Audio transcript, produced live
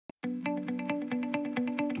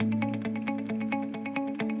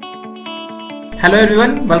Hello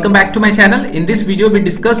everyone, welcome back to my channel. In this video we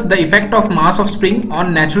discuss the effect of mass of spring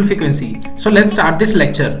on natural frequency. So let's start this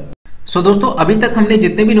lecture. So दोस्तों अभी तक हमने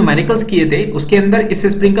जितने भी numericals किए थे उसके अंदर इस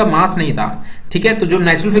स्प्रिंग का मास नहीं था, ठीक है। तो जो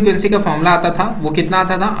नेचुरल फ्रीक्वेंसी का फॉर्मूला आता था वो कितना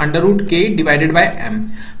आता था, √k divided by m।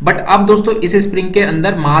 But अब दोस्तों इस स्प्रिंग के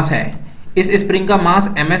अंदर मास है, इस स्प्रिंग का मास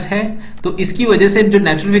ms है, तो इसकी वजह से जो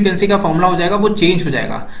नेचुरल फ्रीक्वेंसी का फॉर्मूला हो जाएगा वो चेंज हो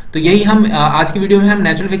जाएगा। तो यही हम आज की वीडियो में हम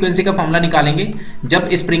नेचुरल फ्रीक्वेंसी का फॉर्मूला निकालेंगे। जब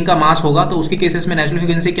स्प्रिंग का मास होगा तो उसके केसेस में नेचुरल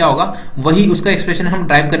फ्रीक्वेंसी क्या होगा, वही उसका एक्सप्रेशन हम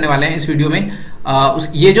ड्राइव करने वाले हैं इस वीडियो में।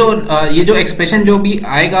 ये जो एक्सप्रेशन जो भी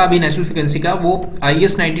आएगा अभी नेचुरल फ्रीक्वेंसी का वो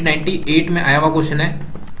IES 1998 में आया हुआ क्वेश्चन है,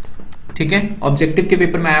 ठीक है। ऑब्जेक्टिव के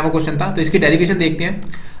पेपर में आया हुआ क्वेश्चन था। तो इसकी डेरिवेशन देखते हैं।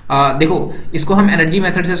 देखो इसको हम एनर्जी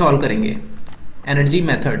मेथड से सॉल्व करेंगे। एनर्जी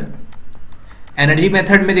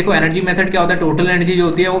मेथड में देखो, एनर्जी मेथड क्या होता है, टोटल एनर्जी जो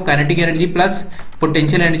होती है वो kinetic energy plus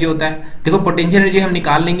potential energy होता है। देखो पोटेंशियल एनर्जी हम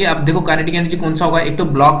निकाल लेंगे। अब देखो काइनेटिक एनर्जी कौन सा होगा, एक तो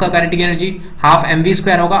ब्लॉक का काइनेटिक एनर्जी ½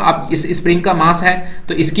 mv² होगा। अब इस स्प्रिंग का मास है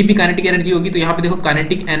तो इसकी भी काइनेटिक एनर्जी होगी। तो यहाँ पे देखो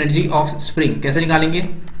काइनेटिक एनर्जी ऑफ स्प्रिंग कैसे निकालेंगे,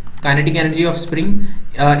 काइनेटिक एनर्जी ऑफ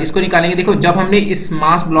स्प्रिंग इसको निकालेंगे। देखो जब हमने इस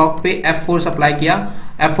मास ब्लॉक पे F फोर्स अप्लाई किया,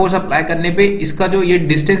 F फोर्स अप्लाई करने पे इसका जो ये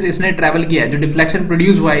डिस्टेंस इसने ट्रेवल किया है, जो डिफ्लेक्शन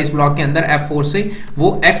प्रोड्यूस हुआ है इस ब्लॉक के अंदर F फोर्स से,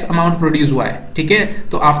 वो x अमाउंट प्रोड्यूस हुआ है, ठीक है।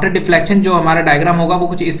 तो आफ्टर डिफ्लेक्शन जो हमारा डायग्राम होगा वो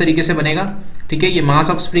कुछ इस तरीके से बनेगा, ठीक है। ये मास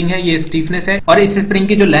ऑफ स्प्रिंग है, ये स्टीफनेस है और इस स्प्रिंग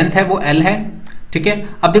की जो लेंथ है वो L है, ठीक है।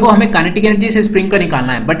 अब देखो हमें काइनेटिक एनर्जी से स्प्रिंग का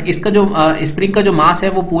निकालना है, बट इसका जो स्प्रिंग का जो मास है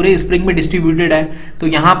वो पूरे स्प्रिंग में डिस्ट्रीब्यूटेड है। तो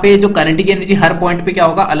यहाँ पे जो काइनेटिक एनर्जी हर पॉइंट पे क्या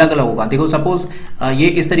होगा, अलग अलग होगा। देखो सपोज ये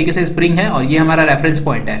इस तरीके से स्प्रिंग है और ये हमारा रेफरेंस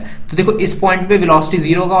पॉइंट है। तो देखो इस पॉइंट पे वेलोसिटी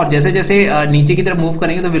 0 होगा और जैसे जैसे नीचे की तरफ मूव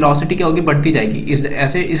करेंगे तो वेलोसिटी क्या होगी, बढ़ती जाएगी,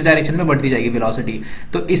 इस डायरेक्शन में बढ़ती जाएगी वेलोसिटी।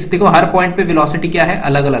 तो इस देखो हर पॉइंट पे वेलोसिटी क्या है,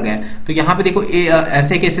 अलग अलग है। तो यहाँ पे देखो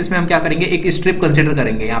ऐसे केसेस में हम क्या करेंगे, एक स्ट्रिप कंसिडर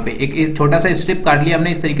करेंगे। यहाँ पे एक छोटा सा स्ट्रिप काट लिया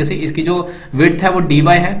हमने इस तरीके से, इसकी जो विड्थ है वो dy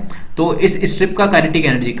है। तो इस स्ट्रिप का काइनेटिक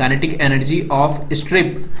एनर्जी ऑफ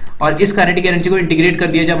स्ट्रिप, और इस काइनेटिक एनर्जी को इंटीग्रेट कर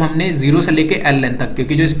दिया जब हमने 0 से लेके L लेंथ तक,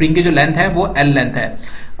 क्योंकि जो स्प्रिंग की जो लेंथ है वो L लेंथ है।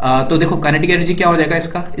 तो देखो काइनेटिक एनर्जी क्या हो जाएगा,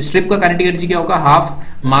 इसका स्ट्रिप का काइनेटिक एनर्जी क्या होगा, ½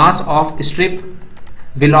 mass of strip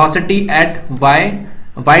velocity at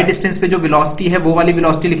y distance पे जो वेलोसिटी है वो वाली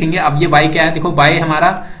वेलोसिटी लिखेंगे। अब ये y क्या है, देखो y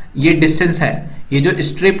हमारा ये डिस्टेंस है, ये जो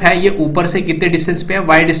स्ट्रिप है ये ऊपर से कितने डिस्टेंस पे है,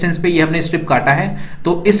 y डिस्टेंस पे ये हमने स्ट्रिप काटा है।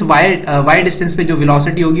 तो इस y डिस्टेंस पे जो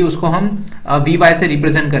वेलोसिटी होगी उसको हम vy से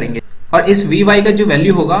रिप्रेजेंट करेंगे और इस vy का जो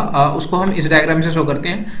वैल्यू होगा उसको हम इस डायग्राम से शो करते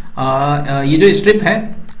हैं। ये जो स्ट्रिप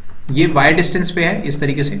है ये y डिस्टेंस पे है इस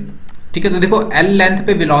तरीके से, ठीक है। तो देखो L लेंथ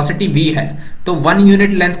पे वेलोसिटी v है, तो 1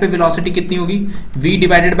 यूनिट लेंथ पे वेलोसिटी कितनी होगी, v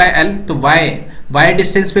डिवाइडेड बाय L। तो y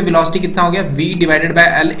डिस्टेंस पे वेलोसिटी कितना हो गया, v divided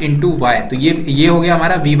by L into y। तो ये हो गया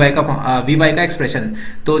हमारा vy का एक्सप्रेशन।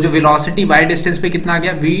 तो जो वेलोसिटी y डिस्टेंस पे कितना आ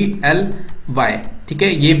गया, vly, ठीक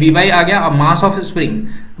है। ये vy आ गया। अब mass of spring,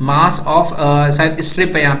 mass of शायद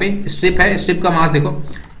स्ट्रिप है, यहाँ पे स्ट्रिप है, स्ट्रिप का मास देखो,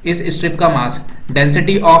 इस स्ट्रिप का मास,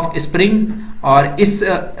 डेंसिटी ऑफ स्प्रिंग, और इस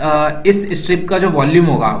स्ट्रिप का जो वॉल्यूम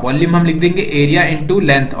होगा, वॉल्यूम हम लिख देंगे एरिया इनटू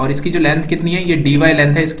लेंथ, और इसकी जो लेंथ कितनी है, ये dy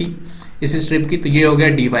लेंथ है इसकी, इस स्ट्रिप की, तो ये हो गया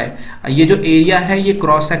dy। ये जो एरिया है ये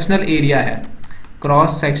क्रॉस सेक्शनल एरिया है,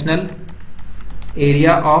 cross sectional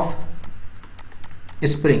area of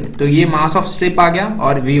spring. तो ये मास ऑफ स्ट्रिप आ गया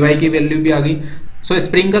और vy की वैल्यू भी आ गई। सो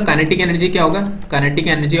स्प्रिंग का काइनेटिक एनर्जी क्या होगा, kinetic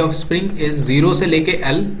energy of spring is 0 से लेके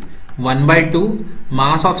L 1/2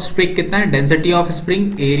 मास ऑफ स्प्रिंग कितना है, density of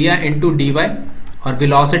spring area into dy, और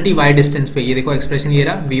वेलोसिटी y डिस्टेंस पे, ये देखो एक्सप्रेशन ये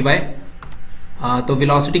रहा vy। तो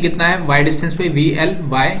वेलोसिटी कितना है y डिस्टेंस पे,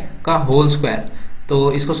 vly का होल स्क्वायर।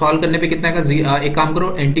 तो इसको सॉल्व करने पे कितना का, एक काम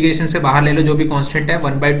करो इंटीग्रेशन से बाहर ले लो जो भी कांस्टेंट है,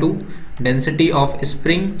 1/2 डेंसिटी ऑफ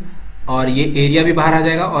स्प्रिंग, और ये एरिया भी बाहर आ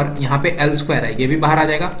जाएगा, और यहाँ पे L स्क्वायर है ये भी बाहर आ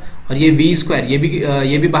जाएगा, और ये v स्क्वायर ये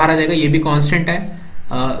भी बाहर आ जाएगा, ये भी कांस्टेंट है।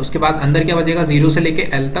 उसके बाद अंदर क्या बचेगा, 0 से लेके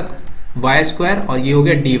L तक y स्क्वायर, और ये हो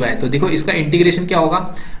गया dy। तो देखो इसका इंटीग्रेशन क्या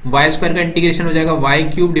होगा, y स्क्वायर का इंटीग्रेशन हो जाएगा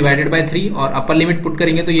y³ डिवाइडेड बाय 3, और अपर लिमिट पुट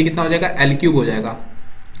करेंगे तो ये कितना हो जाएगा, L³ हो जाएगा।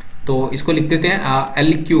 तो इसको लिख देते हैं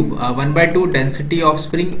L³, 1/2 density of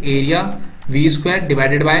spring area v square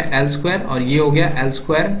divided by L square, और ये हो गया L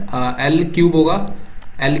स्क्वायर, L³ होगा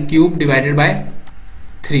L³ डिवाइडेड बाय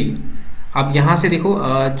 3। अब यहाँ से देखो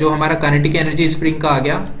जो हमारा काइनेटिक एनर्जी स्प्रिंग का आ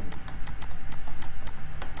गया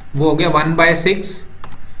वो हो गया 1/6,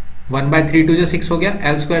 1/3 2 जो 6 हो गया,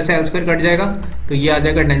 L स्क्वायर से L स्क्वायर कट जाएगा, तो ये आ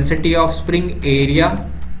जाएगा डेंसिटी ऑफ स्प्रिंग एरिया,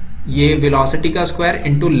 ये वेलोसिटी का स्क्वायर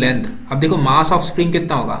इंटू लेंथ। अब देखो मास ऑफ स्प्रिंग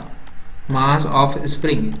कितना होगा, मास ऑफ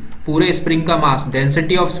स्प्रिंग, पूरे स्प्रिंग का मास,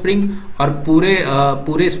 डेंसिटी ऑफ स्प्रिंग, और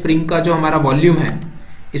पूरे स्प्रिंग का जो हमारा वॉल्यूम है,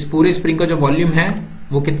 इस पूरे स्प्रिंग का जो वॉल्यूम है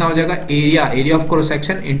वो कितना हो जाएगा, area of cross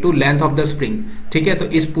section into length of the spring. ठीक है, तो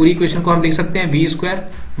इस पूरी इक्वेशन को हम लिख सकते हैं v²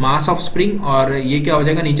 मास ऑफ स्प्रिंग, और ये क्या हो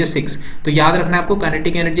जाएगा नीचे 6। तो याद रखना है आपको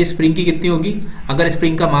काइनेटिक एनर्जी स्प्रिंग की कितनी होगी, अगर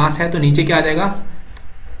स्प्रिंग का मास है तो नीचे क्या आ जाएगा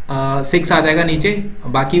 6 आ जाएगा नीचे,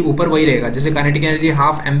 बाकी ऊपर वही रहेगा। जैसे काइनेटिक एनर्जी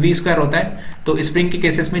हाफ mv² होता है, तो स्प्रिंग के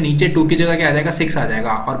केसेस में नीचे 2 की जगह क्या आ जाएगा 6 आ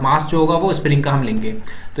जाएगा, और मास जो होगा वो स्प्रिंग का हम लेंगे।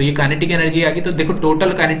 तो ये काइनेटिक एनर्जी आ गई। तो देखो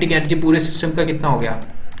टोटल काइनेटिक एनर्जी पूरे सिस्टम का कितना हो गया,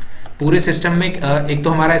 पूरे सिस्टम में एक तो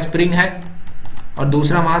हमारा स्प्रिंग है और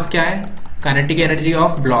दूसरा मास क्या है, काइनेटिक एनर्जी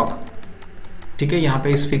ऑफ ब्लॉक। ठीक है, यहाँ पे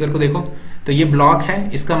इस फिगर को देखो, तो ये ब्लॉक है,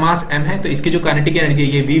 इसका मास m है, तो इसकी जो काइनेटिक एनर्जी है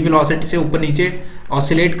ये v वेलोसिटी से ऊपर नीचे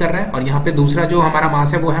ऑसिलेट कर रहा है, और यहाँ पे दूसरा जो हमारा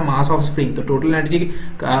मास है वो है मास ऑफ स्प्रिंग। तो टोटल एनर्जी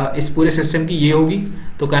इस पूरे सिस्टम की ये होगी।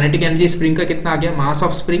 तो काइनेटिक एनर्जी स्प्रिंग का कितना आ गया, mass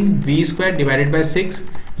of spring v² divided by 6,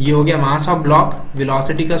 ये हो गया मास ऑफ ब्लॉक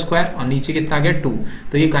वेलोसिटी का स्क्वायर, और नीचे कितना आ गया 2।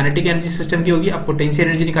 तो ये काइनेटिक एनर्जी सिस्टम की होगी। अब पोटेंशियल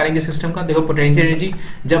एनर्जी निकालेंगे सिस्टम का। देखो पोटेंशियल एनर्जी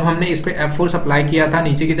जब हमने इस पे F फोर्स अप्लाई किया था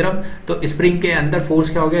नीचे की तरफ, तो स्प्रिंग के अंदर फोर्स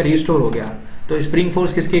क्या हो गया, रिस्टोर हो गया। तो स्प्रिंग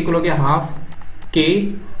फोर्स किसके इक्वल हो गया, हाफ के,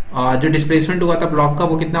 जो डिस्प्लेसमेंट हुआ था ब्लॉक का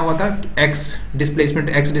वो कितना हुआ था, x डिस्प्लेसमेंट,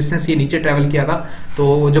 x डिस्टेंस ये नीचे ट्रेवल किया था,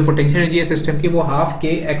 तो जो पोटेंशियल एनर्जी है सिस्टम की वो हाफ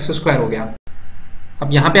के x² हो गया।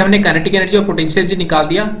 अब यहाँ पे हमने काइनेटिक एनर्जी और पोटेंशियल एनर्जी निकाल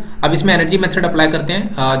दिया। अब इसमें एनर्जी मेथड अप्लाई करते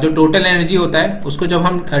हैं। जो टोटल एनर्जी होता है उसको जब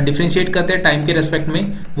हम डिफरेंशिएट करते हैं टाइम के रेस्पेक्ट में,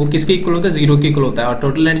 वो किसके इक्वल होता है, 0 के इक्वल होता है। और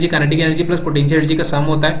total energy kinetic energy plus potential energy का सम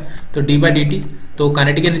होता है, तो d/dt। तो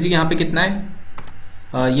काइनेटिक एनर्जी यहाँ पे कितना है,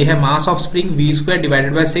 ये है mass of spring v²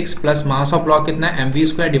 divided by 6 plus mass of block कितना है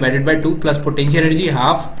mv² divided by 2 plus potential energy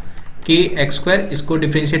half के x²। इसको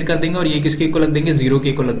डिफरेंशिएट कर देंगे और ये किसके इक्वल रख देंगे, 0 के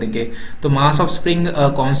इक्वल रख देंगे। तो मास ऑफ स्प्रिंग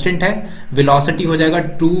कांस्टेंट है, वेलोसिटी हो जाएगा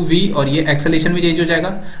 2v, और ये एक्सेलेरेशन भी चेंज हो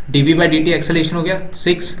जाएगा, dv/dt एक्सेलेरेशन हो गया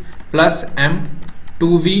 6 प्लस m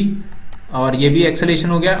 2v, और ये भी एक्सेलेरेशन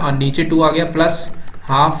हो गया, और नीचे 2 आ गया प्लस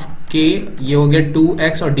हाफ के, ये हो गया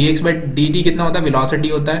 2x, और dx/dt कितना होता है, वेलोसिटी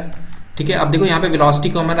होता है। ठीक है, अब देखो यहाँ पे वेलोसिटी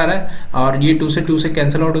कॉमन आ रहा है, और ये 2 से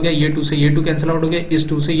कैंसिल आउट हो गया, ये 2 से ये 2 कैंसिल आउट हो गया, इस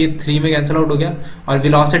 2 से ये 3 में कैंसिल आउट हो गया। और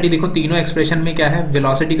वेलोसिटी देखो तीनों एक्सप्रेशन में क्या है,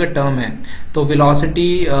 वेलोसिटी का टर्म है, तो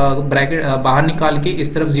वेलोसिटी ब्रैकेट बाहर निकाल के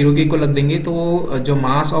इस तरफ 0 के इक्वल रख देंगे, तो जो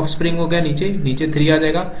मास ऑफ स्प्रिंग हो गया नीचे 3 आ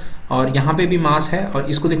जाएगा, और यहाँ पे भी मास है, और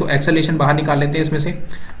इसको देखो एक्सेलेरेशन बाहर निकाल लेते हैं इसमें से,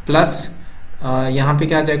 प्लस यहाँ पे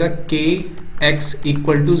क्या आ जाएगा के x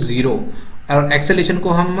इक्वल टू 0, और एक्सेलेरेशन को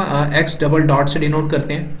हम x डबल डॉट से डिनोट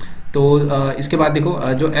करते हैं। तो इसके बाद देखो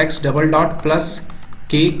जो x double dot plus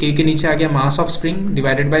k के नीचे आ गया mass of spring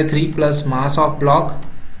divided by 3 plus mass of block,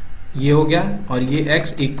 ये हो गया, और ये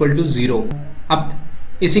x इक्वल टू 0। अब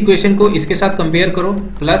इस इक्वेशन को इसके साथ कंपेयर करो,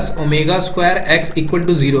 प्लस ω² x इक्वल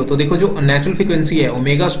टू 0। तो देखो जो नेचुरल फ्रीक्वेंसी है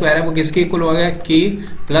ω² है वो किसके इक्वल हो गया, k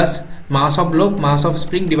plus mass of block mass of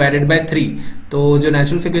spring divided by 3। तो जो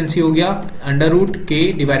नेचुरल फ्रीक्वेंसी हो गया √k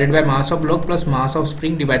divided by mass of block plus mass of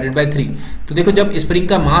spring divided by 3। तो देखो जब स्प्रिंग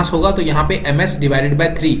का मास होगा तो यहाँ पे ms डिवाइडेड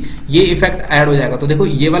बाय 3 ये इफेक्ट ऐड हो जाएगा। तो देखो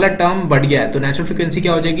ये वाला टर्म बढ़ गया है, तो नेचुरल फ्रीक्वेंसी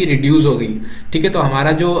क्या हो जाएगी, रिड्यूस हो गई। ठीक है, तो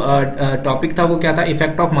हमारा जो टॉपिक था वो क्या था,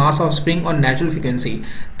 effect of mass of spring और नेचुरल फ्रीक्वेंसी।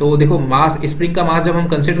 तो देखो मास, स्प्रिंग का मास जब हम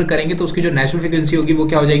कंसिडर करेंगे तो उसकी जो नेचुरल फ्रीक्वेंसी होगी वो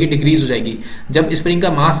क्या हो जाएगी, डिक्रीज हो जाएगी। जब स्प्रिंग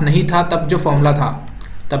का मास नहीं था तब जो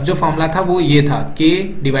फॉर्मूला था वो ये था k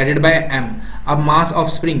डिवाइडेड बाय m। अब मास ऑफ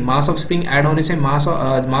स्प्रिंग ऐड होने से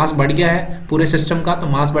मास बढ़ गया है पूरे सिस्टम का, तो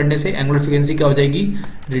मास बढ़ने से एंगुलर फ्रीक्वेंसी क्या हो जाएगी,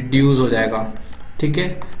 रिड्यूस हो जाएगा। ठीक है,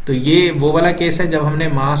 तो ये वो वाला केस है जब हमने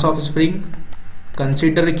मास ऑफ स्प्रिंग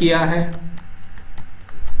कंसीडर किया है।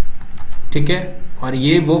 ठीक है, और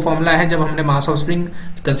ये वो फॉर्मूला है जब हमने मास ऑफ स्प्रिंग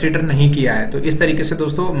कंसीडर नहीं किया है। तो इस तरीके से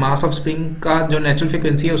दोस्तों मास ऑफ स्प्रिंग का जो नेचुरल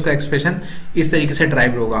फ्रीक्वेंसी है उसका एक्सप्रेशन इस तरीके से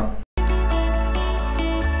ड्राइव होगा।